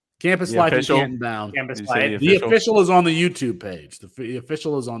Campus Life in Canton Bound. Campus Life. The official is on the YouTube page. The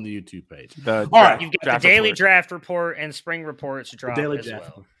official is on the YouTube page. All right. You've got the daily draft report and spring reports drop as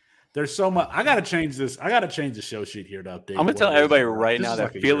well. There's so much. I got to change this. I got to change the show sheet here to update. I'm going to tell everybody right now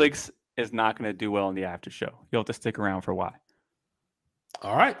that Felix is not going to do well in the after show. You'll have to stick around for why.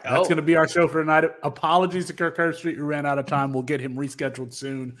 All right. That's going to be our show for tonight. Apologies to Kirk Herbstreit, who ran out of time. We'll get him rescheduled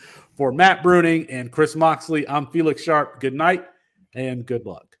soon. For Matt Bruning and Chris Moxley, I'm Felix Sharp. Good night and good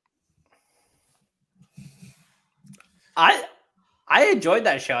luck. I enjoyed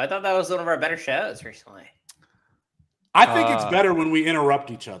that show. I thought that was one of our better shows recently. I think it's better when we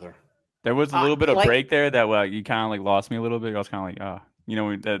interrupt each other. There was a little bit of break there that you kind of lost me a little bit. I was kind of like,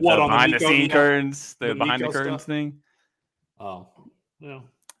 the behind the scene curtains, the behind the curtains thing. Oh, yeah.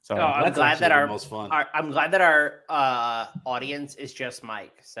 So I'm glad that our audience is just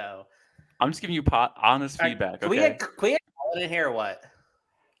Mike. So I'm just giving you honest feedback. Can we get Colin in here or what?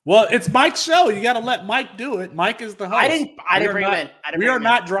 Well, it's Mike's show. You got to let Mike do it. Mike is the host. I didn't bring him in. We are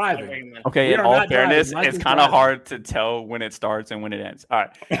not driving. Okay, in all fairness, it's kind of hard to tell when it starts and when it ends. All right.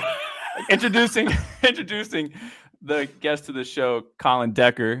 Introducing the guest to the show, Colin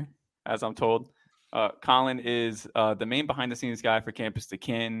Decker, as I'm told. Colin is the main behind-the-scenes guy for Campus to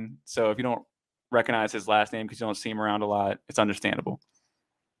Kin. So if you don't recognize his last name because you don't see him around a lot, it's understandable.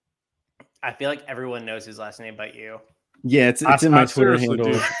 I feel like everyone knows his last name but you. Yeah, it's in my Twitter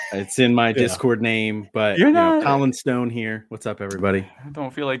handle. It's in my Discord name. But Colin Stone here. What's up, everybody? I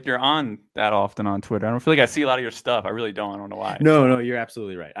don't feel like you're on that often on Twitter. I don't feel like I see a lot of your stuff. I really don't. I don't know why. No, you're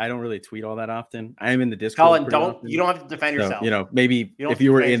absolutely right. I don't really tweet all that often. I am in the Discord. Colin, you don't have to defend yourself. Maybe if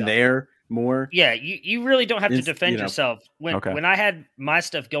you were in there more. Yeah, you really don't have to defend yourself. When I had my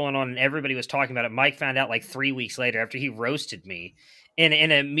stuff going on and everybody was talking about it, Mike found out like 3 weeks later after he roasted me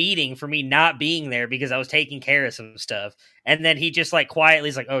in a meeting for me not being there because I was taking care of some stuff. And then he just like quietly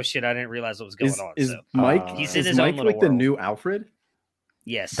is like, oh shit, I didn't realize what was going on. Is Mike, he's in is his Mike own like world. The new Alfred?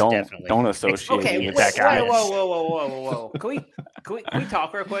 Yes, definitely. Don't associate me with that guy. Whoa. Can we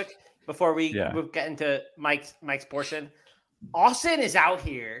talk real quick before we get into Mike's portion? Austin is out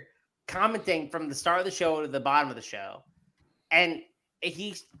here commenting from the start of the show to the bottom of the show. And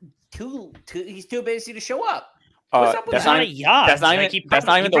he's too busy to show up. What's up with that's not a yacht. That's not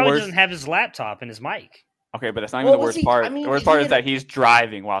even the worst. He doesn't have his laptop and his mic. Okay, but that's not even the worst part. The worst part is that he's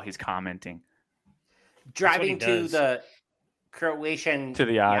driving while he's commenting. Driving to the Croatian to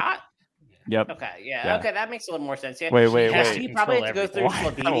the yacht. Yep. Okay. Yeah. Okay, that makes a little more sense. Yeah. Wait. He probably has to go through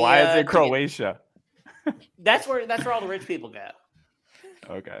Slovenia. Why is it Croatia? That's where all the rich people go.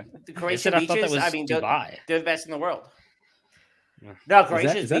 Okay. The Croatian beaches. Dubai. They're the best in the world. No,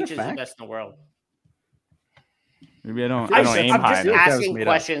 Croatia's beaches are the best in the world. Maybe I don't aim high.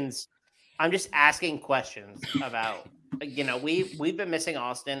 I'm just asking questions about. We've been missing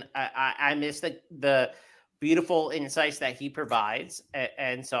Austin. I miss the beautiful insights that he provides,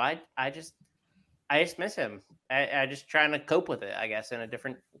 and so I just miss him. I just trying to cope with it, I guess, in a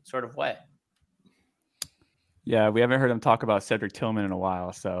different sort of way. Yeah, we haven't heard him talk about Cedric Tillman in a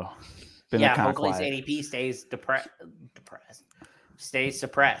while, so hopefully his ADP stays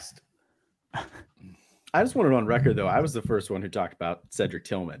suppressed. I just wanted on record, though. I was the first one who talked about Cedric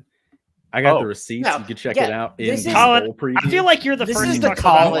Tillman. I got the receipts. You can check it out. Colin, I feel like you're the first to talk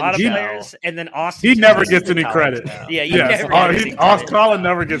about a lot of players, and then Austin. He never gets any credit. Yeah, Colin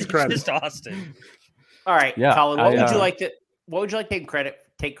never gets credit. Just Austin. All right, Colin. What would you like to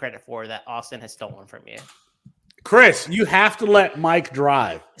take credit for that Austin has stolen from you? Chris, you have to let Mike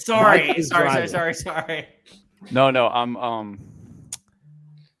drive. Sorry. No.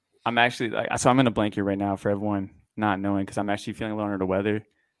 I'm actually I'm in a blanket right now for everyone not knowing because I'm actually feeling a little under the weather.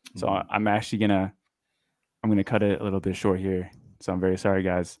 So I'm actually gonna cut it a little bit short here. So I'm very sorry,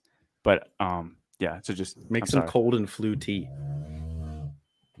 guys. But so just make some cold and flu tea.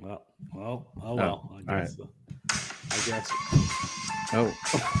 Well. I guess. Oh.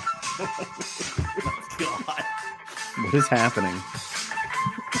 God. What is happening?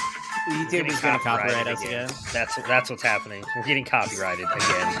 YouTube is going to copyright us again. That's what's happening. We're getting copyrighted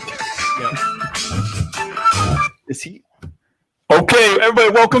again. Yep. Is he? Okay, everybody,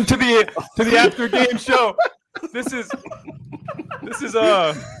 welcome to the after game show. This is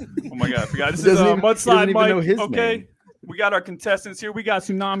oh my god, I forgot. This is Mudslide Mike. Okay, name. We got our contestants here. We got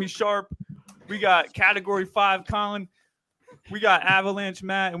Tsunami Sharp. We got Category 5 Colin. We got Avalanche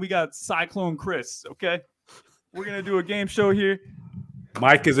Matt, and we got Cyclone Chris. Okay, we're gonna do a game show here.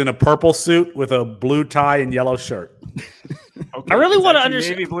 Mike is in a purple suit with a blue tie and yellow shirt. Okay, I really want to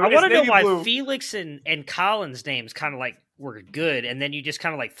understand. I want to know why Felix and Colin's names kind of like were good, and then you just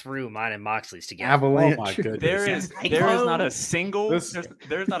kind of like threw mine and Moxley's together. Avalanche. Oh my goodness. There is not a single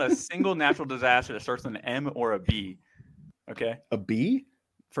there's not a single natural disaster that starts with an M or a B. Okay, a B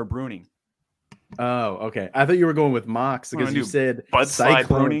for Bruning. Oh, okay. I thought you were going with Mox because you said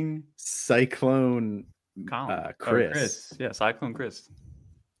Cyclone Chris. Yeah, Cyclone Chris.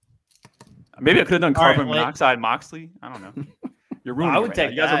 Maybe I could have done carbon monoxide Moxley. I don't know. You're ruining. I would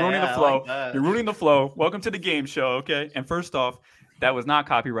take you guys are ruining the flow. Like You're ruining the flow. Welcome to the game show. Okay. And first off, that was not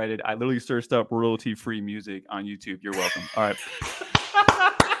copyrighted. I literally searched up royalty-free music on YouTube. You're welcome. All right.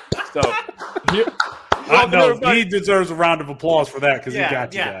 So he deserves a round of applause for that because he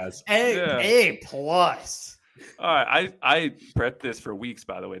got you guys. A plus. All right. I prepped this for weeks,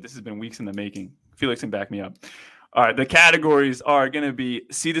 by the way. This has been weeks in the making. Felix can back me up. All right. The categories are going to be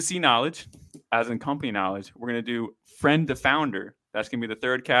C2C knowledge, as in company knowledge. We're going to do friend to founder. That's going to be the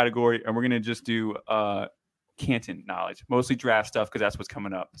third category. And we're going to just do Canton knowledge, mostly draft stuff because that's what's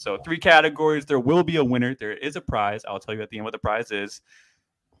coming up. So 3 categories. There will be a winner. There is a prize. I'll tell you at the end what the prize is.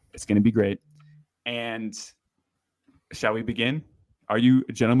 It's going to be great. And shall we begin? Are you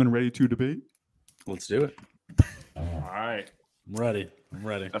gentlemen ready to debate? Let's do it. All right. I'm ready.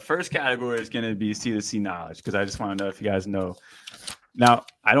 The first category is going to be C2C knowledge because I just want to know if you guys know. Now,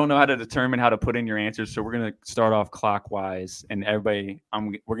 I don't know how to determine how to put in your answers, so we're going to start off clockwise. And everybody,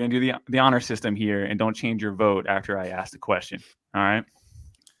 we're going to do the honor system here, and don't change your vote after I ask the question. All right?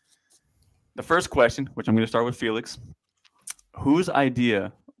 The first question, which I'm going to start with Felix. Whose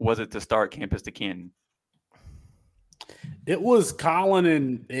idea was it to start Campus to Canton? It was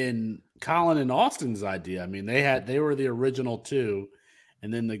Colin and Austin's idea. I mean, they were the original 2,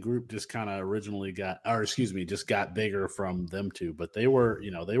 and then the group just kind of just got bigger from them 2. But they were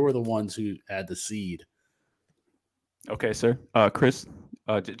the ones who had the seed. Okay, sir. Chris,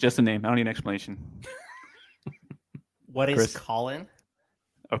 just a name. I don't need an explanation. What is Chris? Colin?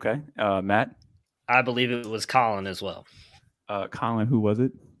 Okay. Matt? I believe it was Colin as well. Colin, who was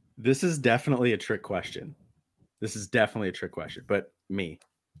it? This is definitely a trick question. But me.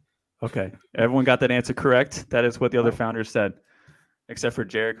 Okay. Everyone got that answer correct. That is what the other founders said, except for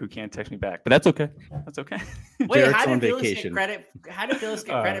Jarek, who can't text me back. But that's okay. Wait, Jarek's on vacation. How did Phyllis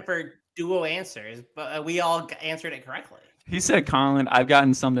get credit for duo answers? But we all answered it correctly. He said Colin. I've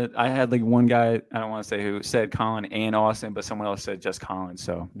gotten some that I had like one guy, I don't want to say who, said Colin and Austin, but someone else said just Colin.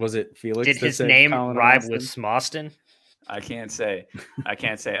 So was it Felix? Did his name rhyme with Smoston? I can't say.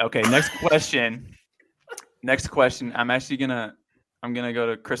 Okay, next question. I'm gonna go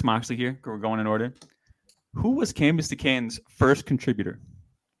to Chris Moxley here. We're going in order. Who was Campus to Canton's first contributor?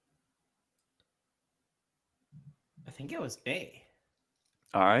 I think it was me.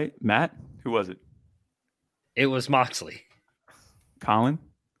 All right, Matt. Who was it? It was Moxley. Colin?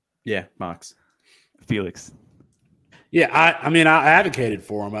 Yeah, Mox. Felix? Yeah, I advocated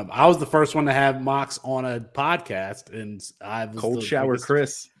for him. I was the first one to have Mox on a podcast, and I was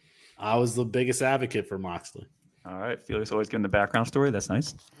Chris. I was the biggest advocate for Moxley. All right, Felix always getting the background story. That's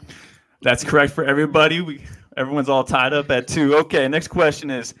nice. That's correct for everybody. Everyone's all tied up at 2. Okay, next question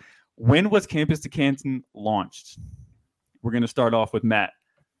is, when was Campus to Canton launched? We're going to start off with Matt.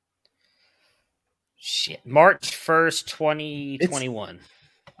 March 1st, 2021.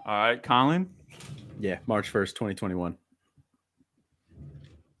 All right, Colin? Yeah, March 1st, 2021.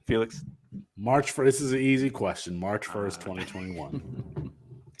 Felix? March 1st. This is an easy question. March 1st, 2021.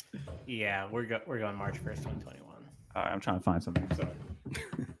 Yeah, we're going March 1st, 2021. All right, I'm trying to find something. Sorry.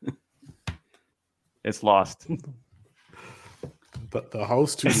 It's lost. But the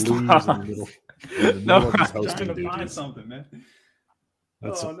host who loses in the middle of his hosting duties. Find something, man.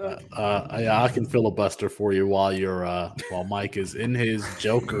 I can filibuster for you while Mike is in his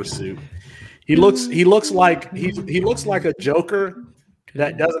Joker suit. He looks like a Joker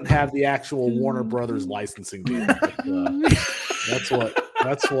that doesn't have the actual Warner Brothers licensing deal. That's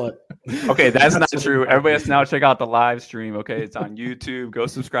what. Okay, that's not true. Everybody has to now check out the live stream. Okay, it's on YouTube. Go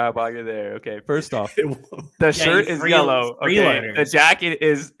subscribe while you're there. Okay, first off, the shirt is yellow. Okay, the jacket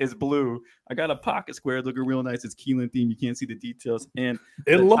is blue. I got a pocket square looking real nice. It's Keelan theme. You can't see the details, and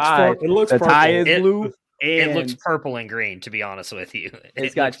it looks the tie is blue. It looks purple and green. To be honest with you,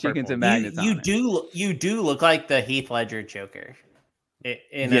 it's got chickens purple. And magnets. You do look like the Heath Ledger Joker.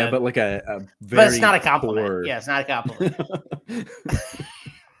 But like a very. But it's not a compliment. Poor... Yeah, it's not a compliment.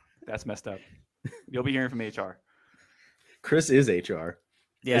 That's messed up. You'll be hearing from HR. Chris is HR.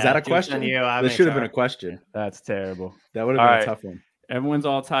 Yeah, is that a question? This should have been a question. That's terrible. That would have been a tough one. Everyone's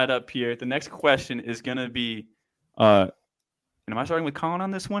all tied up here. The next question is going to be, and am I starting with Colin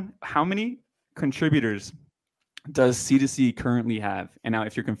on this one? How many contributors does C2C currently have? And now,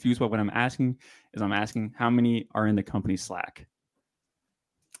 if you're confused by what I'm asking, I'm asking how many are in the company Slack?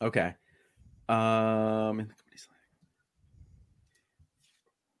 Okay. In the company Slack.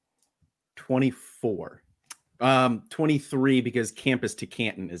 24. 23 because Campus to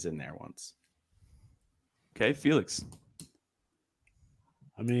Canton is in there once. Okay, Felix.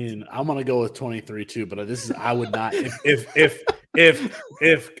 I mean, I'm gonna go with 23 too, but I would not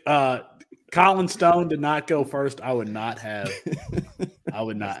if Colin Stone did not go first, I would not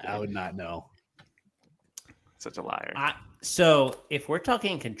know. Such a liar. So if we're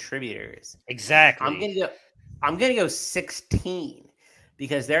talking contributors, exactly, I'm gonna go 16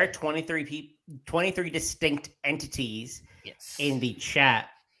 because there are 23 distinct entities in the chat,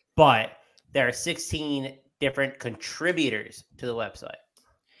 but there are 16 different contributors to the website.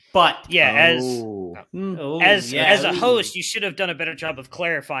 But as a host, you should have done a better job of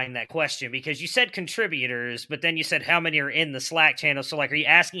clarifying that question, because you said contributors, but then you said how many are in the Slack channel. So, like, are you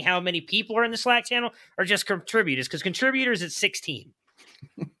asking how many people are in the Slack channel, or just contributors? Because contributors is 16.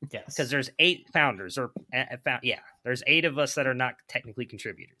 Yes, because there's 8 founders, there's 8 of us that are not technically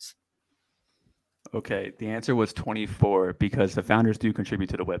contributors. Okay, the answer was 24 because the founders do contribute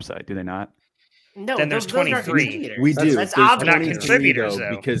to the website, do they not? No, then there's 23. We do. That's not contributors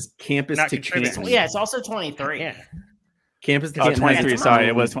though, because Campus to Canton. Yeah, it's also 23. Yeah. Campus to Canton. 23. Sorry,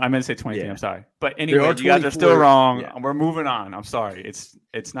 I meant to say 23. Yeah. I'm sorry, but anyway, you guys are still wrong. Yeah. We're moving on. I'm sorry. It's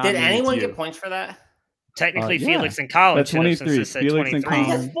not. Did anyone get points for that? Technically, Felix and Colin should have, since it said 23.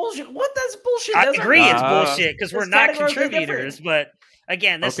 That's bullshit. What? That's bullshit. I agree, it's bullshit because we're not contributors. But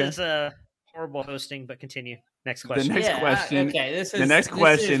again, this is horrible hosting. But continue. Next question. The next question. Okay, the next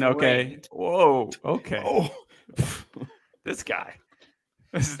question. Okay. Rigged. Whoa. Okay. Oh. This guy.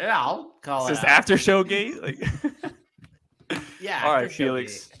 I'll call it. Is this after show gate? Like. Yeah. All right,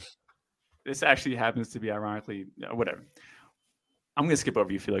 Felix. This actually happens to be ironically whatever. I'm gonna skip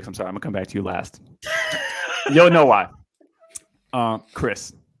over you, Felix. I'm sorry. I'm gonna come back to you last. You'll know why.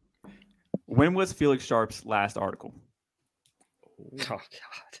 Chris, when was Felix Sharp's last article? Oh God.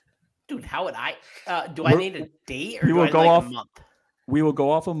 Dude, how would I? Do I need a date or do I need a month? We will go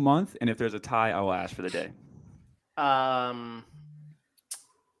off a month, and if there's a tie, I will ask for the day.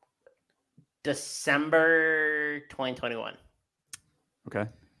 December 2021. Okay,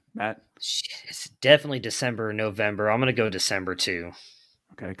 Matt. It's definitely December or November. I'm gonna go December too.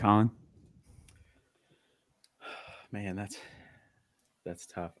 Okay, Colin. Man, that's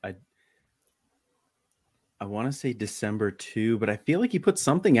tough. I want to say December 2, but I feel like he put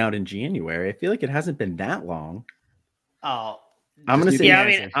something out in January. I feel like it hasn't been that long. Oh, I'm going to say.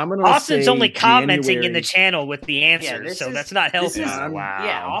 Yeah, I mean, Austin's only commenting January. In the channel with the answers, so that's not helping. Wow.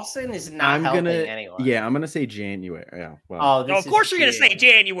 Yeah, Austin is not helping anyone. Yeah, I'm going to say January. Yeah. Well. Of course you're going to say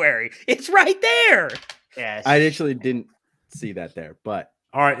January. It's right there. Yes. I actually didn't see that there, but.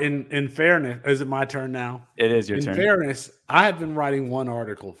 All right. In fairness, is it my turn now? It is your turn. In fairness, I had been writing one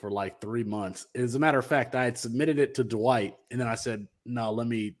article for like 3 months. As a matter of fact, I had submitted it to Dwight, and then I said, "No, I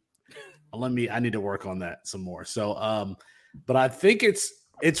need to work on that some more." So, but I think it's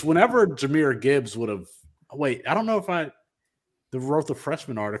whenever Jahmyr Gibbs would have. Wait, I don't know if I wrote the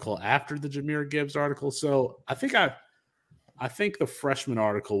freshman article after the Jahmyr Gibbs article. So I think the freshman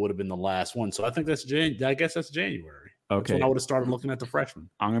article would have been the last one. So I think that's I guess that's January. Okay. That's when I would have started looking at the freshmen.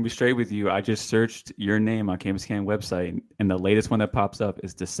 I'm going to be straight with you. I just searched your name on Campus Can website, and the latest one that pops up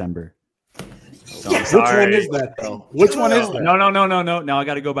is December. So Which one is that, though? Which one is that? No. Now I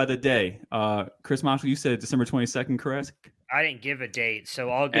got to go by the day. Chris Moxley, you said December 22nd, correct? I didn't give a date, so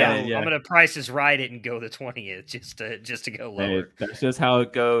I'll go. I'm going to Price is Right it and go the 20th just to go lower. Hey, that's just how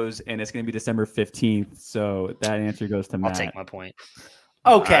it goes, and it's going to be December 15th. So that answer goes to Matt. I'll take my point.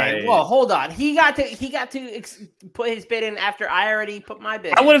 Okay, well, hold on. He got to put his bid in after I already put my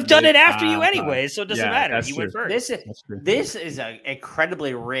bid. I would have done it after you anyway, so it doesn't matter. You went first. This is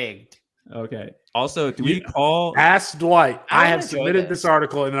incredibly rigged. Okay. Also, do we call? Ask Dwight. I have submitted this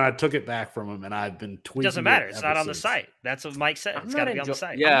article and then I took it back from him, and I've been tweeting. Doesn't matter. It's not on the site. That's what Mike said. It's got to be on the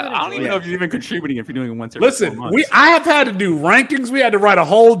site. Yeah, I don't even know if you're even contributing if you're doing it once every 4 months. Listen, I have had to do rankings. We had to write a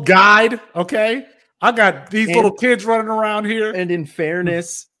whole guide. Okay. I got these little kids running around here. And in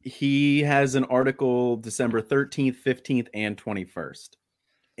fairness, he has an article December 13th, 15th, and 21st.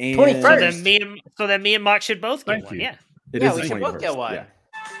 And 21st. So then me and Mock should both get one. Yeah. It is we should both get one.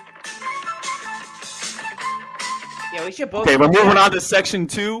 Yeah, we should both. Okay, we're moving on to section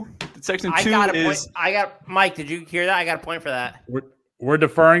 2. Section 2 is. I got Mike. Did you hear that? I got a point for that. We're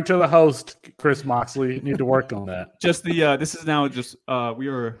deferring to the host, Chris Moxley. You need to work on that. Just this is now just we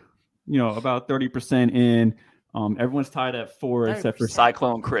are. About 30% in. Everyone's tied at 4 except for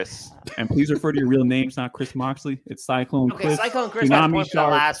Cyclone Chris. And please refer to your real names, not Chris Moxley. It's Cyclone Chris. Okay, Cyclone Chris got point for the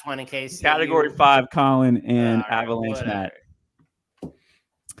last one in case. Category 5, Colin, and Avalanche Matt.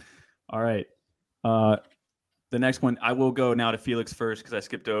 All right. The next one, I will go now to Felix first because I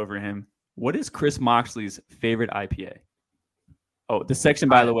skipped over him. What is Chris Moxley's favorite IPA? Oh, the section,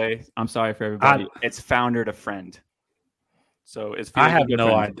 by the way, I'm sorry for everybody. It's founder to friend. So it's. I have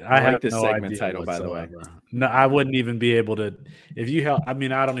no idea. I have this no segment idea title, by the way. No, I wouldn't even be able to. If you help, I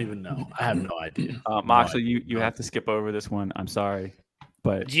mean, I don't even know. I have no idea. Moxley, you have to skip over this one. I'm sorry,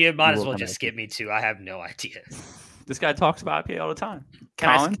 but you might as well just skip me too. I have no idea. This guy talks about IPA all the time.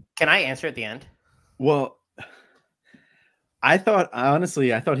 Can I answer at the end? Well, I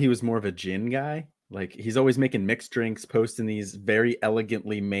thought he was more of a gin guy. Like he's always making mixed drinks, posting these very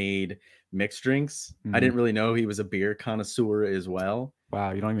elegantly made mixed drinks. I didn't really know he was a beer connoisseur as well.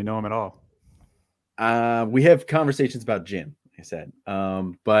 Wow, you don't even know him at all. We have conversations about gin, like I said.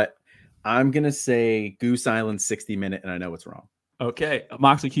 But I'm gonna say Goose Island 60 Minute, and I know it's wrong. Okay,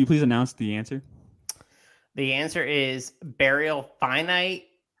 Moxley, can you please announce the answer? The answer is Burial Finite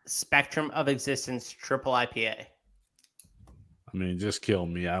Spectrum of Existence Triple IPA. I mean, just kill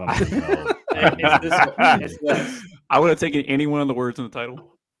me. I don't even know. I would have taken any one of the words in the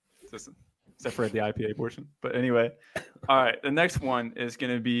title, except for the IPA portion. But anyway, all right. The next one is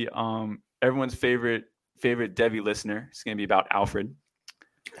going to be everyone's favorite Devi listener. It's going to be about Alfred.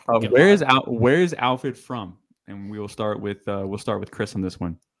 Where is Alfred from? And we'll start with Chris on this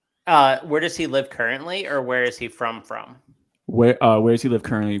one. Where does he live currently, or where is he from? Where does he live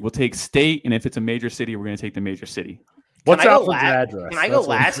currently? We'll take state, and if it's a major city, we're going to take the major city. What's Alfred's address? Can I go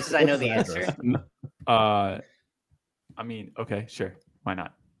last because I know the answer? I mean, okay, sure. Why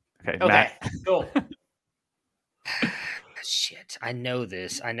not? Okay, Matt. Cool. Shit, I know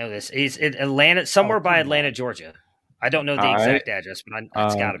this. It's in Atlanta, somewhere by Atlanta, Georgia. I don't know the exact address, but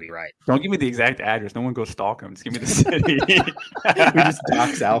it's got to be right. Don't give me the exact address. No one goes stalk him. Just give me the city. We just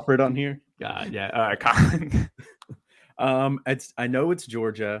dox Alfred on here. Yeah. All right, Colin. I know it's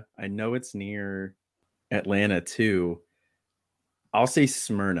Georgia. I know it's near Atlanta too. I'll say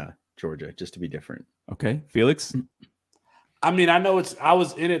Smyrna, Georgia, just to be different. Okay, Felix. I mean, I was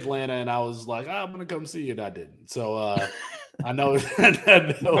in Atlanta and I was like, I'm gonna come see you, and I didn't. So I know it's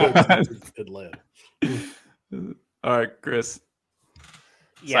Atlanta. All right, Chris.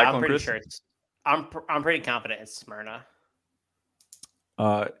 Yeah, Cyclone I'm pretty sure it's. I'm pretty confident it's Smyrna.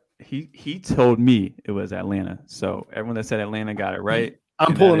 He told me it was Atlanta, so everyone that said Atlanta got it right.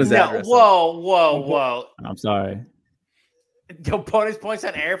 I'm pulling his address. Whoa! I'm sorry. The bonus points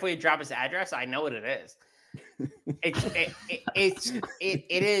on air if we drop his address. I know what it is. It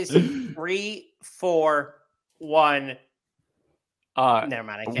is 3, 4, 1. Never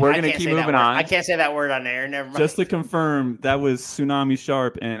mind. We're gonna keep moving on. I can't say that word on air. Never mind. Just to confirm, that was Tsunami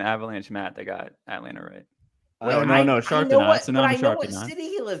Sharp and Avalanche Matt that got Atlanta right. No, Sharp did not. Tsunami Sharp did not. What city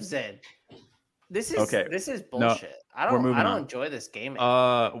he lives in. This is bullshit. No, I don't enjoy this game.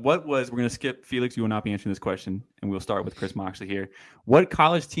 We're gonna skip Felix. You will not be answering this question, and we'll start with Chris Moxley here. What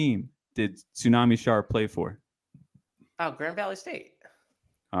college team did Tsunami Sharp play for? Oh, Grand Valley State.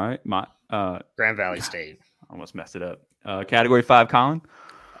 All right, Grand Valley State. Almost messed it up. Category 5, Colin.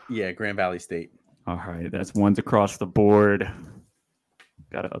 Yeah, Grand Valley State. All right, that's ones across the board.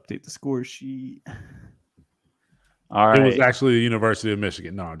 Got to update the score sheet. All right. It was actually the University of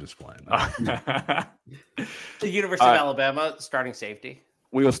Michigan. No, I'm just playing. The University of Alabama, starting safety.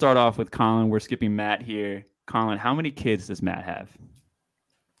 We will start off with Colin. We're skipping Matt here. Colin, how many kids does Matt have?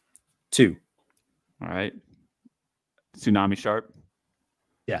 2. All right. Tsunami Sharp?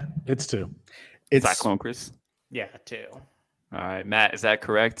 Yeah, it's 2. It's Cyclone Chris? Yeah, 2. All right. Matt, is that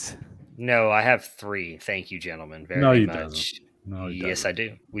correct? No, I have 3. Thank you, gentlemen, very much. Doesn't. No, yes, I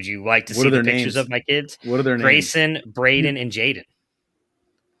do. Would you like to see the pictures of my kids? What are their names? Grayson, Braden, and Jaden.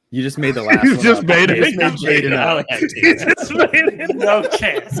 You just made the last you one. Just made it. Jaden No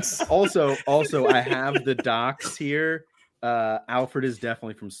chance. Also, I have the docs here. Alfred is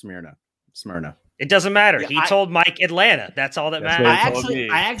definitely from Smyrna. It doesn't matter. He told Mike Atlanta. That's all that matters.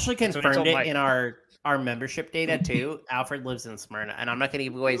 I actually confirmed it in our membership data too. Alfred lives in Smyrna, and I'm not going to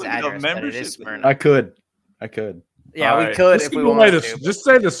give away his address, but it is Smyrna. I could. Yeah, we could if we wanted to. Just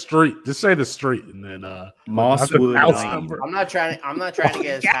say the street. Just say the street, and then Mosswood house number. I'm not trying to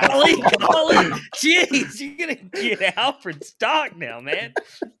get his golly. Jeez, you're gonna get Alfred stock now, man.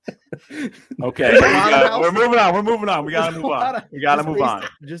 Okay, we're moving on. We gotta move on.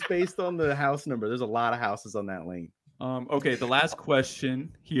 Just based on the house number, there's a lot of houses on that lane. Okay, the last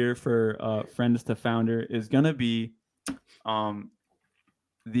question here for Friends to Founder is gonna be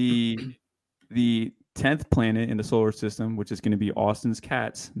the 10th planet in the solar system, which is going to be Austin's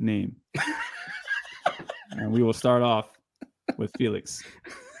cat's name. And we will start off with Felix.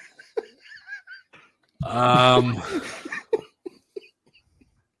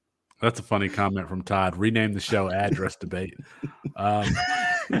 That's a funny comment from Todd. Rename the show Address Debate.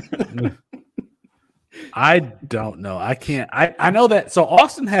 I don't know. I can't. I know that. So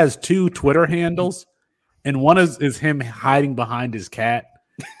Austin has 2 Twitter handles, and one is him hiding behind his cat,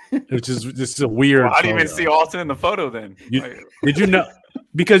 which is just a weird. Well, I didn't even see Austin in the photo then. Did you know?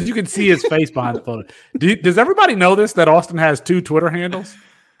 Because you can see his face behind the photo. Does everybody know this, that Austin has 2 Twitter handles?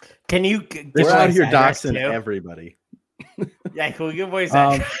 Can you? We're out here doxing everybody. Yeah, can we give voice?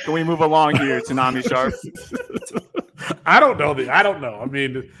 Can we move along here, Tsunami Sharp? I don't know. I don't know. I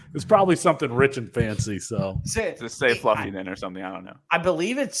mean, it's probably something rich and fancy. So just say Fluffy then or something. I don't know. I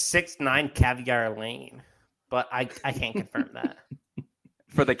believe it's 69 Caviar Lane, but I can't confirm that.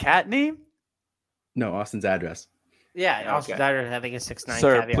 For the cat name? No, Austin's address. Yeah, Austin's address. I think it's 69.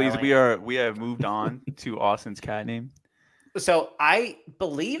 Sir, Caviar please. Lane. We have moved on to Austin's cat name. So I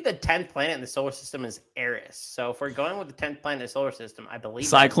believe the 10th planet in the solar system is Eris. So if we're going with the 10th planet in the solar system, I believe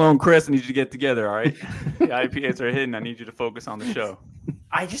Cyclone Chris, I need you to get together, all right? The IPAs are hidden. I need you to focus on the show.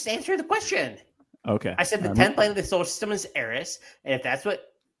 I just answered the question. Okay. I said the 10th planet of the solar system is Eris, and if that's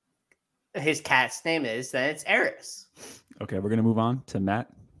what his cat's name is, then it's Eris. Okay, we're gonna move on to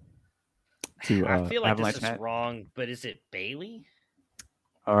Matt. I feel like Avalanche this is wrong, but is it Bailey?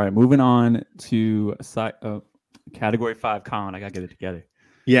 All right, moving on to Category 5, Colin. I gotta get it together.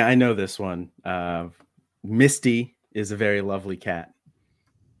 Yeah, I know this one. Misty is a very lovely cat,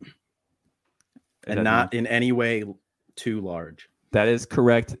 and not in any way too large. That is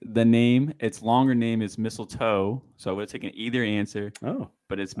correct. The name, its longer name is Mistletoe. So I would have taken either answer. Oh,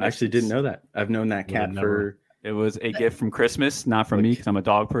 but it's I actually didn't know that. I've known that cat for. It was a gift from Christmas, not from me, because I'm a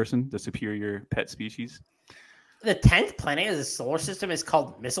dog person. The superior pet species. The 10th planet of the solar system is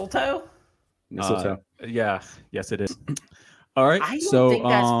called Mistletoe. Mistletoe. Yeah. Yes, it is. All right. I don't think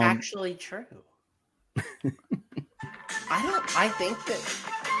that's actually true. I think that.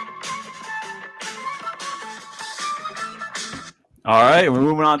 All right, we're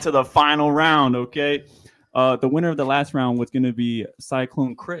moving on to the final round. Okay, the winner of the last round was going to be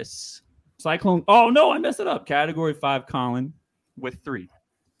Cyclone Chris. Cyclone. Oh no, I messed it up. Category 5, Colin, with 3.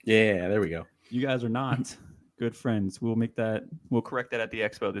 Yeah, there we go. You guys are not good friends. We'll correct that at the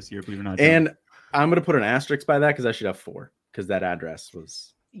expo this year, believe it or not. And I'm going to put an asterisk by that because I should have 4 because that address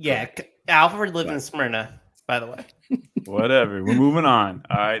was. Yeah, Alfred lived in Smyrna, by the way. Whatever. We're moving on.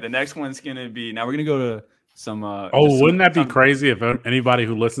 All right, the next one's going to be. Now we're going to go to some. Wouldn't that be crazy if anybody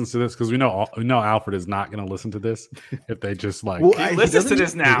who listens to this, because we know Alfred is not going to listen to this if they just like. Well, he listens to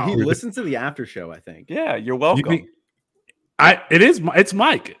this now. He listens to the after show, I think. Yeah, you're welcome. It's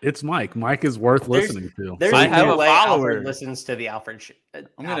Mike. It's Mike. Mike is worth listening to. There's I have no a way follower. Alfred listens to the Alfred.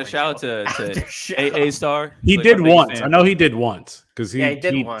 I'm going to shout out to AA Star. He did once. I know he did once because he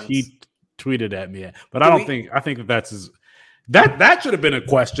tweeted at me, but I think that's that should have been a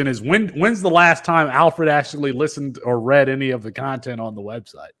question. Is when's the last time Alfred actually listened or read any of the content on the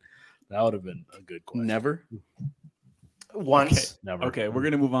website? That would have been a good question. Never. Once. Okay, never. Okay, we're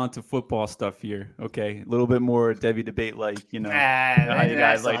gonna move on to football stuff here. Okay, a little bit more Debbie debate, like how you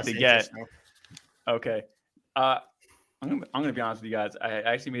guys like to get. Okay, I'm gonna be honest with you guys. I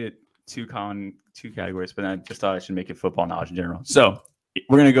actually made it 2 categories, but I just thought I should make it football knowledge in general. So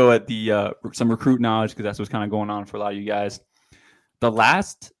we're gonna go at the some recruit knowledge because that's what's kind of going on for a lot of you guys. The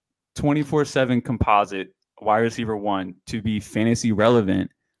last 24/7 composite wide receiver 1 to be fantasy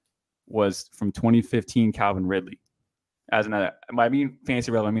relevant was from 2015 Calvin Ridley. As another, I mean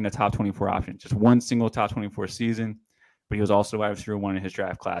fantasy relevant, I mean a top 24 option. Just one single top 24 season, but he was also wide receiver 1 in his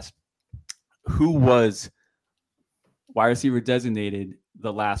draft class. Who was wide receiver designated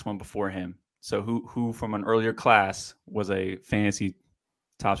the last one before him? So who from an earlier class was a fantasy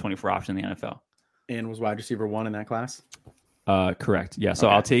top 24 option in the NFL? And was wide receiver 1 in that class? Correct. Yeah. So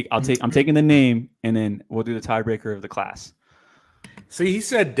okay. I'm taking the name and then we'll do the tiebreaker of the class. See, he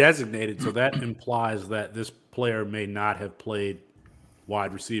said designated, so that implies that this player may not have played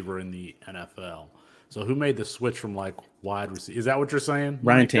wide receiver in the NFL. So who made the switch from like wide receiver? Is that what you're saying?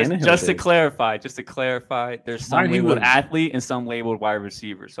 Ryan Tannehill. Just to clarify, there's some labeled athlete and some labeled wide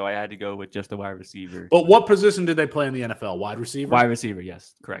receiver. So I had to go with just the wide receiver. But what position did they play in the NFL? Wide receiver? Wide receiver,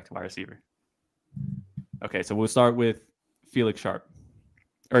 yes. Correct. Wide receiver. Okay, so we'll start with Felix Sharp.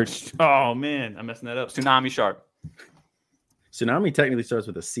 Oh man, I'm messing that up. Tsunami Sharp. Tsunami technically starts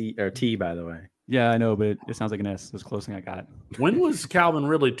with a C or T, by the way. Yeah, I know, but it sounds like an S. That's the closest thing I got. When was Calvin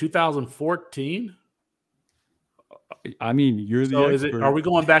Ridley? 2014? I mean, you're the expert. Is it? Are we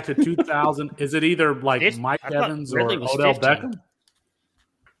going back to 2000? Is it either like Mike Evans or Odell 15. Beckham?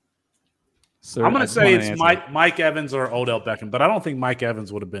 Sir, I'm going to say it's Mike Evans or Odell Beckham, but I don't think Mike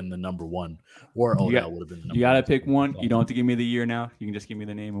Evans would have been the number one, or Odell would have been the number one. You got to pick one. You don't have to give me the year now. You can just give me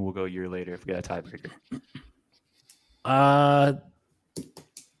the name, and we'll go a year later if we got a tiebreaker.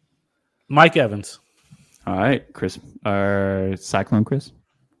 Mike Evans. All right, Chris. Cyclone Chris.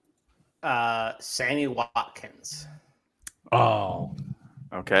 Sammy Watkins. Oh,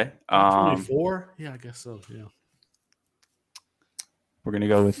 okay. 24. Yeah, I guess so. Yeah. We're gonna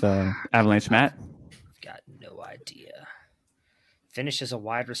go with Avalanche Matt. Got no idea. Finished as a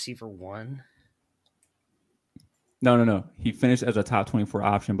wide receiver 1. No. He finished as a top 24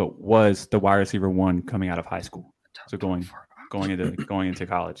 option, but was the wide receiver 1 coming out of high school. So going into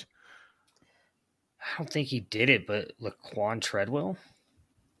college. I don't think he did it, but Laquan Treadwell.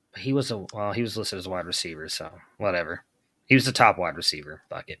 He was listed as a wide receiver, so whatever. He was the top wide receiver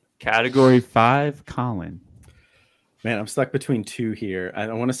bucket. Category 5, Colin. Man, I'm stuck between two here. I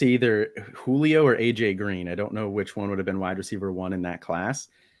want to say either Julio or AJ Green. I don't know which one would have been wide receiver 1 in that class.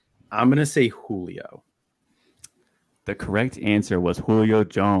 I'm going to say Julio. The correct answer was Julio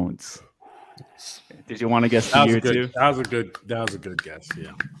Jones. Did you want to guess the year too? That was a good guess.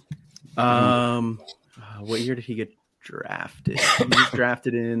 Yeah. What year did he get drafted? He was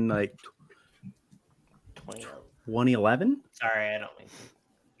drafted in like 2011. Sorry, I don't mean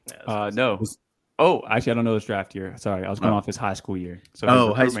to. No. Oh, actually, I don't know his draft year. Sorry, I was going off his high school year.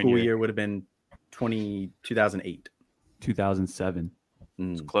 So high school year would have been 2008. 2007.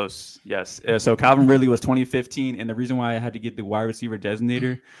 It's close. Yes. So Calvin Ridley was 2015, and the reason why I had to get the wide receiver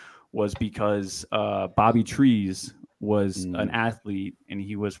designator was because Bobby Trees was an athlete, and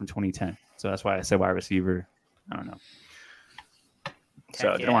he was from 2010. So that's why I said wide receiver. I don't know.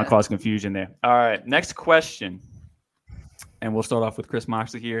 So I don't want to cause confusion there. All right, next question. And we'll start off with Chris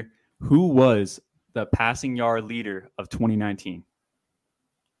Moxley here. Who was the passing yard leader of 2019?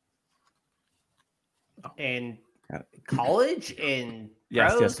 In college? In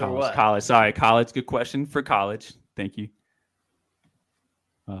yes, college. College. Sorry, college. Good question for college. Thank you.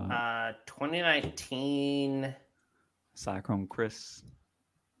 2019. Cyclone Chris.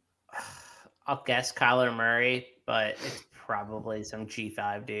 I'll guess Kyler Murray, but it's probably some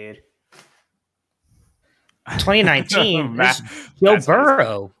G5 dude. 2019. Joe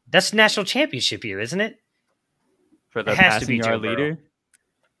Burrow. That's national championship year, isn't it? For the passing yard leader.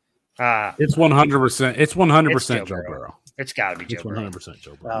 It's 100%. It's 100% Joe Burrow. It's got to be Joe Burrow. 100%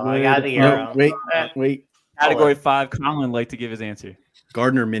 Joe Burrow. I got the arrow. Wait. Category 5. Colin like to give his answer.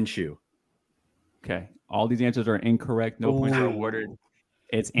 Gardner Minshew. Okay. All these answers are incorrect. No points are awarded.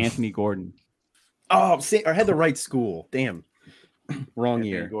 It's Anthony Gordon. Oh, I had the right school. Damn. Wrong Anthony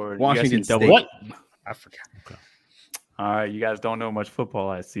year. Gordon. Washington State. What? I forgot. Okay. All right. You guys don't know much football,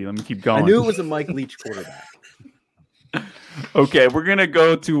 I see. Let me keep going. I knew it was a Mike Leach quarterback. Okay. We're going to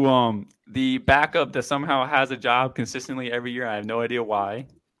go to the backup that somehow has a job consistently every year. I have no idea why.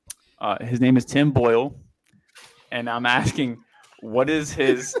 His name is Tim Boyle. And I'm asking, what is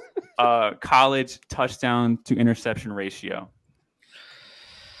his college touchdown to interception ratio?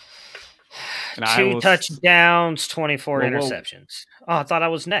 And 2 touchdowns, 24 interceptions. Oh, I thought I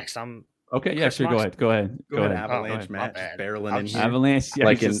was next. Okay, yeah, sure. Go ahead. Go ahead. Avalanche match. Barreling in here. Avalanche. Yeah,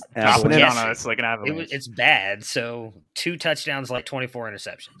 like an avalanche. It on us like an avalanche. It's bad. So 2 touchdowns, like 24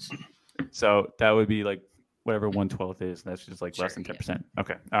 interceptions. So that would be like whatever 1/12 is. That's just like less than 10%. Yeah.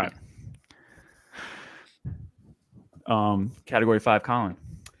 Okay. All right. Category 5, Colin.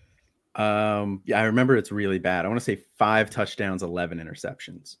 Yeah, I remember it's really bad. I want to say 5 touchdowns, 11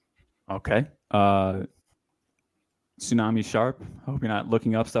 interceptions. Okay. Tsunami Sharp. Hope you're not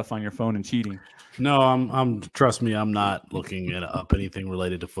looking up stuff on your phone and cheating. No, I'm trust me, I'm not looking up anything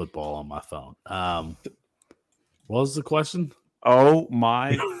related to football on my phone. What was the question? Oh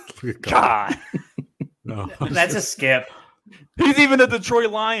my God. No. That's a skip. He's even a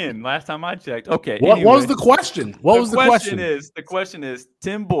Detroit Lion last time I checked. Okay. What was the question? The question is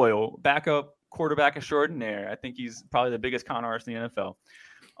Tim Boyle, backup quarterback extraordinaire. I think he's probably the biggest con artist in the NFL.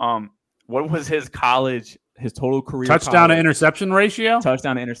 What was his total career touchdown to interception ratio?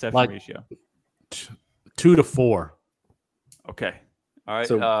 Touchdown to interception ratio. 2 to 4. Okay. All right.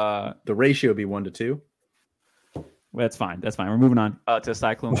 So the ratio would be 1 to 2. Well, that's fine. We're moving on to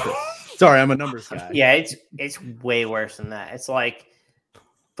Cyclone Chris. Sorry, I'm a numbers guy. Yeah, it's way worse than that. It's like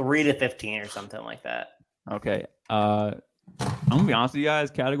 3 to 15 or something like that. Okay. I'm gonna be honest with you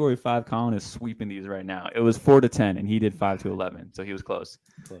guys. Category 5, Colin is sweeping these right now. It was 4 to 10, and he did 5 to 11, so he was close.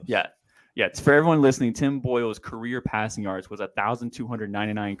 Yeah. Yeah, it's for everyone listening. Tim Boyle's career passing yards was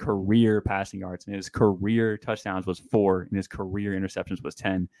 1,299 career passing yards, and his career touchdowns was 4, and his career interceptions was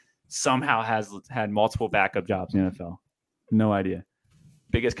 10. Somehow has had multiple backup jobs in the NFL. No idea.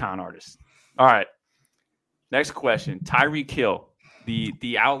 Biggest con artist. All right. Next question. Tyreek Hill,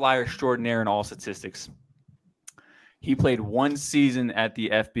 the outlier extraordinaire in all statistics. He played 1 season at the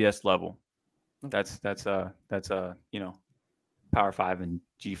FBS level. That's Power 5 and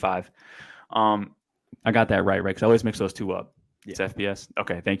G5. I got that right? Because I always mix those two up. It's FBS.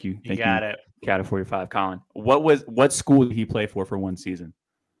 Okay, thank you. You got it. Cat of 45, Colin. What school did he play for 1 season?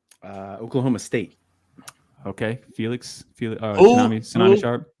 Oklahoma State. Okay, Felix Tsunami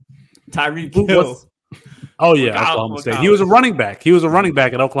Sharp. Tyreek Hill. Oh yeah, Oklahoma State. He was a running back. He was a running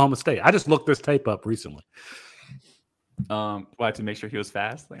back at Oklahoma State. I just looked this tape up recently. Why, to make sure he was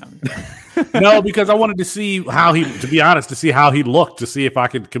fast? No, because I wanted to see how he looked, to see if I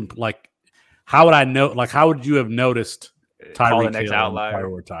could how would I know? Like, how would you have noticed Tyreek Hill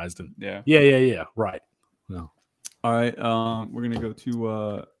prioritized him? Yeah. Right. No. All right. We're gonna go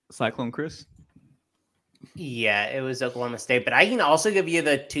to Cyclone Chris. Yeah, it was Oklahoma State, but I can also give you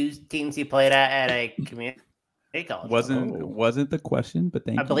the 2 teams he played at a community college. Wasn't the question, but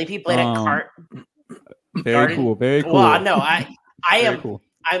thank you. I believe he played at Cart. Very cool. Well, no, I am. Cool.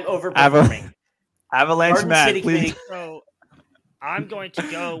 I'm overperforming. Avalanche Matt, please. So I'm going to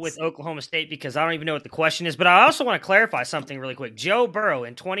go with Oklahoma State because I don't even know what the question is, but I also want to clarify something really quick. Joe Burrow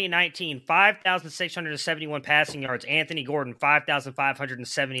in 2019, 5,671 passing yards. Anthony Gordon,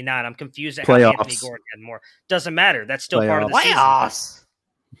 5,579. I'm confused at how Anthony Gordon had more. Doesn't matter. That's still part of the season.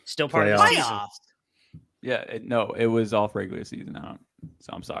 Still part of the season. Yeah, it was off regular season.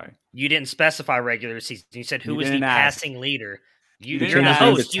 So I'm sorry. You didn't specify regular season. You said who was the passing leader. You're the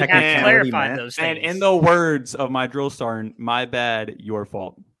host. You have to clarify those things. And in the words of my drill sergeant, my bad, your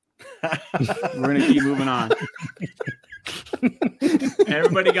fault. We're going to keep moving on.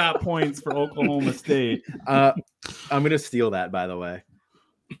 Everybody got points for Oklahoma State. I'm going to steal that, by the way.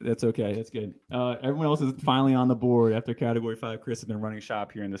 That's okay. That's good. Everyone else is finally on the board after Category 5. Chris has been running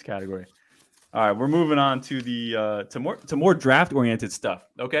shop here in this category. All right, we're moving on to the to more draft oriented stuff.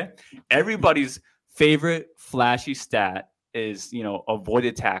 Okay, everybody's favorite flashy stat is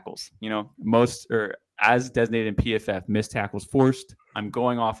avoided tackles. Most or as designated in PFF, missed tackles forced. I'm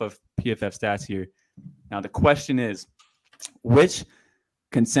going off of PFF stats here. Now the question is, which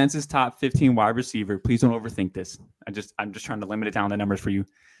consensus top 15 wide receiver? Please don't overthink this. I'm just trying to limit it down the numbers for you.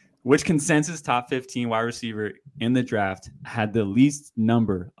 Which consensus top 15 wide receiver in the draft had the least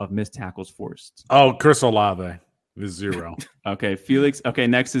number of missed tackles forced? Oh, Chris Olave is 0. Okay, Felix. Okay,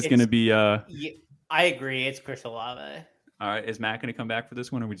 next is going to be. I agree. It's Chris Olave. All right, is Matt going to come back for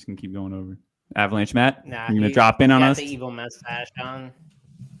this one, or are we just going to keep going over? Avalanche Matt? Nah, you're going to drop in on us? The evil mustache on.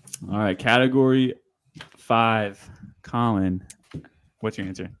 All right, Category 5. Colin, what's your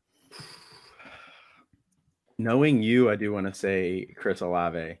answer? Knowing you, I do want to say Chris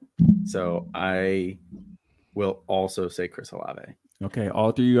Olave. So I will also say Chris Olave. Okay,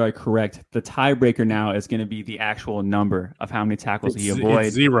 all 3 of you are correct. The tiebreaker now is going to be the actual number of how many tackles he avoids.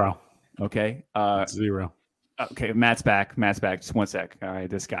 It's 0. Okay. 0. Okay, Matt's back. Just 1 sec. All right,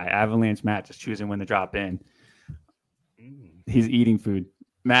 this guy. Avalanche Matt just choosing when to drop in. He's eating food.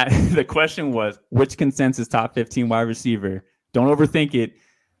 Matt, the question was, which consensus top 15 wide receiver, don't overthink it,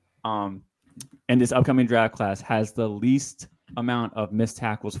 in this upcoming draft class has the least amount of missed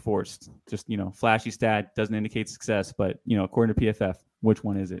tackles forced? Just, flashy stat, doesn't indicate success, but, according to PFF, which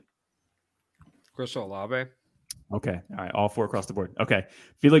one is it? Chris Olave. Okay. All right. All 4 across the board. Okay.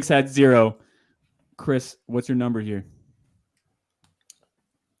 Felix had 0. Chris, what's your number here?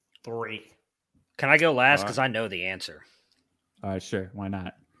 3. Can I go last? Because I know the answer. All right, sure. Why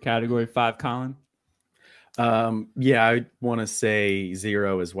not? Category 5, Colin? Yeah, I want to say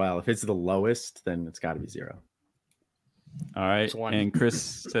 0 as well. If it's the lowest, then it's got to be 0. All right. And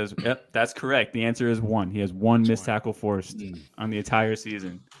Chris says, yep, that's correct. The answer is 1. He has 1 missed tackle forced on the entire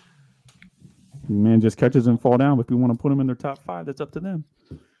season. Man just catches and fall down. If we want to put him in their top 5, that's up to them.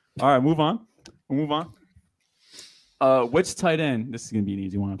 All right, move on. We'll move on. Which tight end? This is going to be an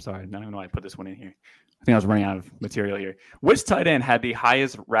easy one. I'm sorry. I don't even know why I put this one in here. I think I was running out of material here. Which tight end had the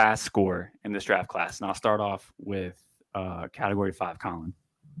highest RAS score in this draft class? And I'll start off with Category 5, Colin.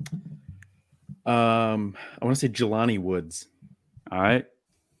 I want to say Jelani Woods. All right.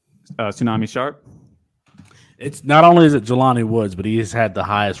 Tsunami Sharp. It's not only is it Jelani Woods, but he has had the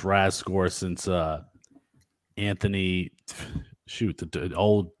highest RAS score since Anthony. The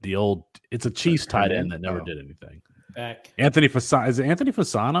old. It's a Chiefs tight end that never did anything. Back. Anthony Fasano. Is it Anthony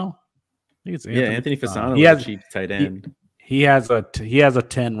Fasano? I think it's Anthony Fasano. He has a Chiefs tight end. He has a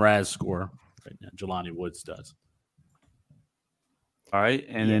 10 RAS score right now. Jelani Woods does. All right,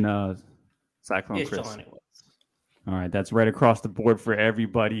 and then Cyclone Chris. Jelani Woods. All right, that's right across the board for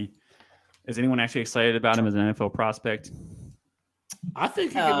everybody. Is anyone actually excited about him as an NFL prospect? I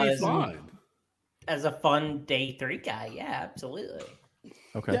think he could be fine. As a fun day 3 guy, yeah, absolutely.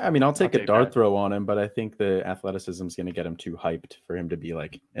 Okay. Yeah, I mean, I'll take a dart throw on him, but I think the athleticism is going to get him too hyped for him to be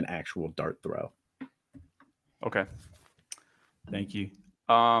like an actual dart throw. Okay. Thank you.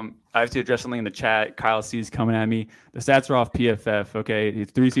 I have to address something in the chat. Kyle C is coming at me. The stats are off PFF. Okay.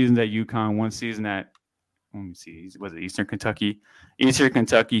 It's 3 seasons at UConn, 1 season at, let me see, was it Eastern Kentucky? Eastern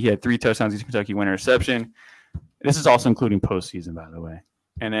Kentucky. He had 3 touchdowns, Eastern Kentucky, 1 interception. This is also including postseason, by the way.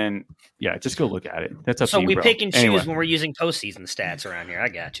 And then, yeah, just go look at it. That's up to you, we bro. pick and choose when we're using postseason stats around here. I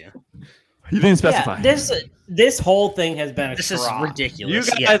got you. You didn't specify. Yeah, this whole thing has been this is ridiculous.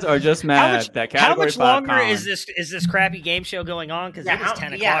 You guys are just mad that Category 5 How much longer is this crappy game show going on? Because it is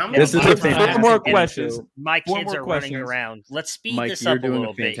 10 o'clock. This is 4 more questions. My kids are running around. Let's speed this up a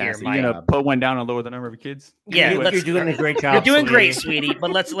little bit here, Mike. You're gonna put one down and lower the number of kids? Yeah, you're doing a great job. You're doing great, sweetie.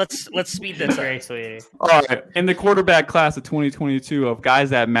 But let's speed this up. Great, sweetie. All right. In the quarterback class of 2022 of guys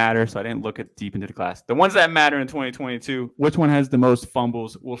that matter, so I didn't look deep into the class. The ones that matter in 2022, which one has the most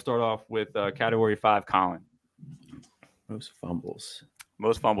fumbles? We'll start off with Category 5, Colin. Most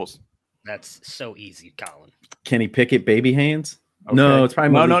fumbles. That's so easy, Colin. Kenny Pickett, baby hands? Okay. No, it's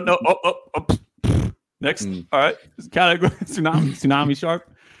probably no. Oh. Next. All right. Category Tsunami Sharp.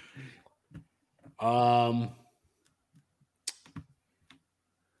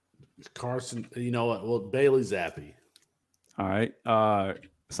 Carson, you know what? Well, Bailey Zappi. All right.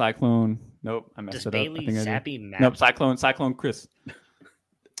 Cyclone. Nope. I messed it up. Bailey Zappi matter? Nope. Cyclone Chris.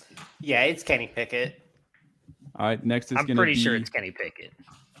 Yeah, it's Kenny Pickett. All right. Next is going to be. I'm pretty sure it's Kenny Pickett.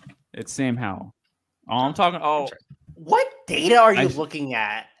 It's Sam Howell. I'm talking. What data are you looking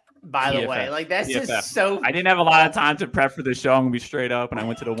at? By the way, like that's PFF. Just so. I didn't have a lot of time to prep for the show. I'm gonna be straight up, and I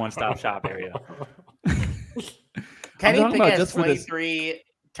went to the one-stop shop area. Kenny Pickett has 23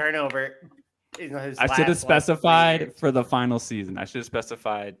 turnover. I should have specified for the final season. I should have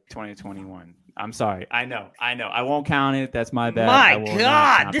specified 2021. I'm sorry. I know. I won't count it. That's my bad. My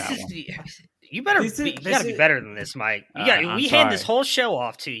God, this is. You gotta be better than this, Mike. We hand this whole show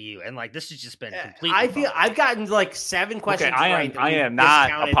off to you, and like this has just been completely. I feel I've gotten like 7 questions. Okay, I am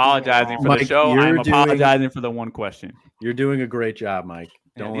not apologizing for the show. I'm apologizing for the one question. You're doing a great job, Mike.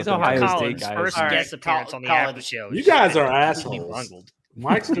 Don't these Ohio State guys. First guest appearance on the after show. You guys are assholes.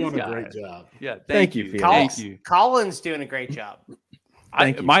 Mike's doing a great job. Yeah, thank you. Thank you. Colin's doing a great job.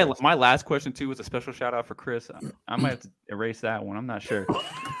 My last question too was a special shout out for Chris. I might have to erase that one. I'm not sure.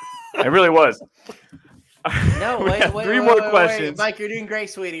 It really was. No, wait, 3 more questions. Mike, you're doing great,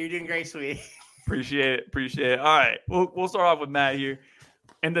 sweetie. You're doing great, sweetie. Appreciate it. All right, we'll start off with Matt here.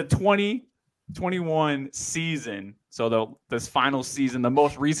 In the 2021 season, so this final season, the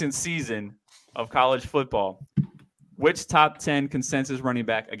most recent season of college football, which top 10 consensus running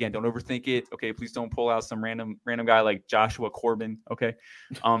back? Again, don't overthink it. Okay, please don't pull out some random guy like Joshua Corbin. Okay,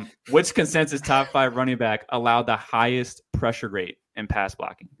 which consensus top 5 running back allowed the highest pressure rate in pass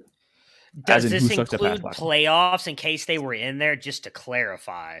blocking? Does this include playoffs in case they were in there? Just to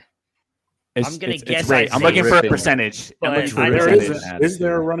clarify, I'm going to guess. I'm looking for a percentage. Is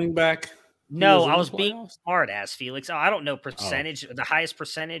there a running back? No, I was being smart ass, Felix. I don't know percentage. The highest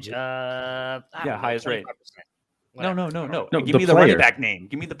percentage. Highest rate. No. Give me the running back name.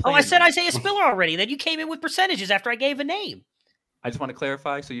 Give me the player. I said Isaiah Spiller already. Then you came in with percentages after I gave a name. I just want to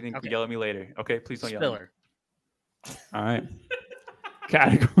clarify so you didn't yell at me later. Okay, please don't yell at me. All right.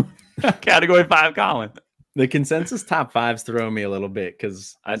 Category 5, Colin. The consensus top 5s throw me a little bit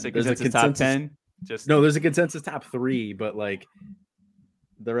because I say consensus top 10. There's a consensus top 3, but like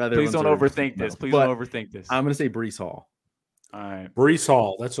the other. Please don't overthink this. Please don't overthink this. I'm gonna say Breece Hall. All right, Breece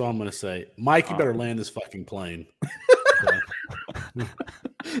Hall. That's what I'm gonna say. Mike, you better land this fucking plane.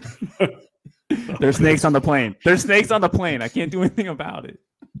 There's snakes on the plane. I can't do anything about it.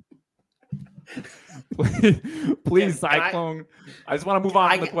 Please, Cyclone. I just want to move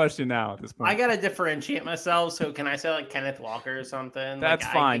on to the question now at this point. I got to differentiate myself. So can I say like Kenneth Walker or something? That's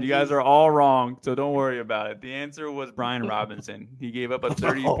fine. You guys are all wrong. So don't worry about it. The answer was Brian Robinson. He gave up a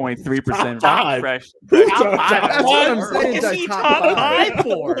 30.3% fresh. What is he top 5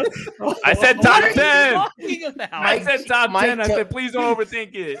 for? I said top 10. I said top 10. I said, please don't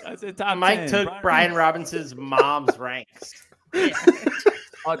overthink it. I said top 10. Mike took Brian Robinson's mom's ranks.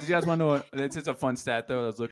 Oh, did you guys want to know? It's just a fun stat, though. I was looking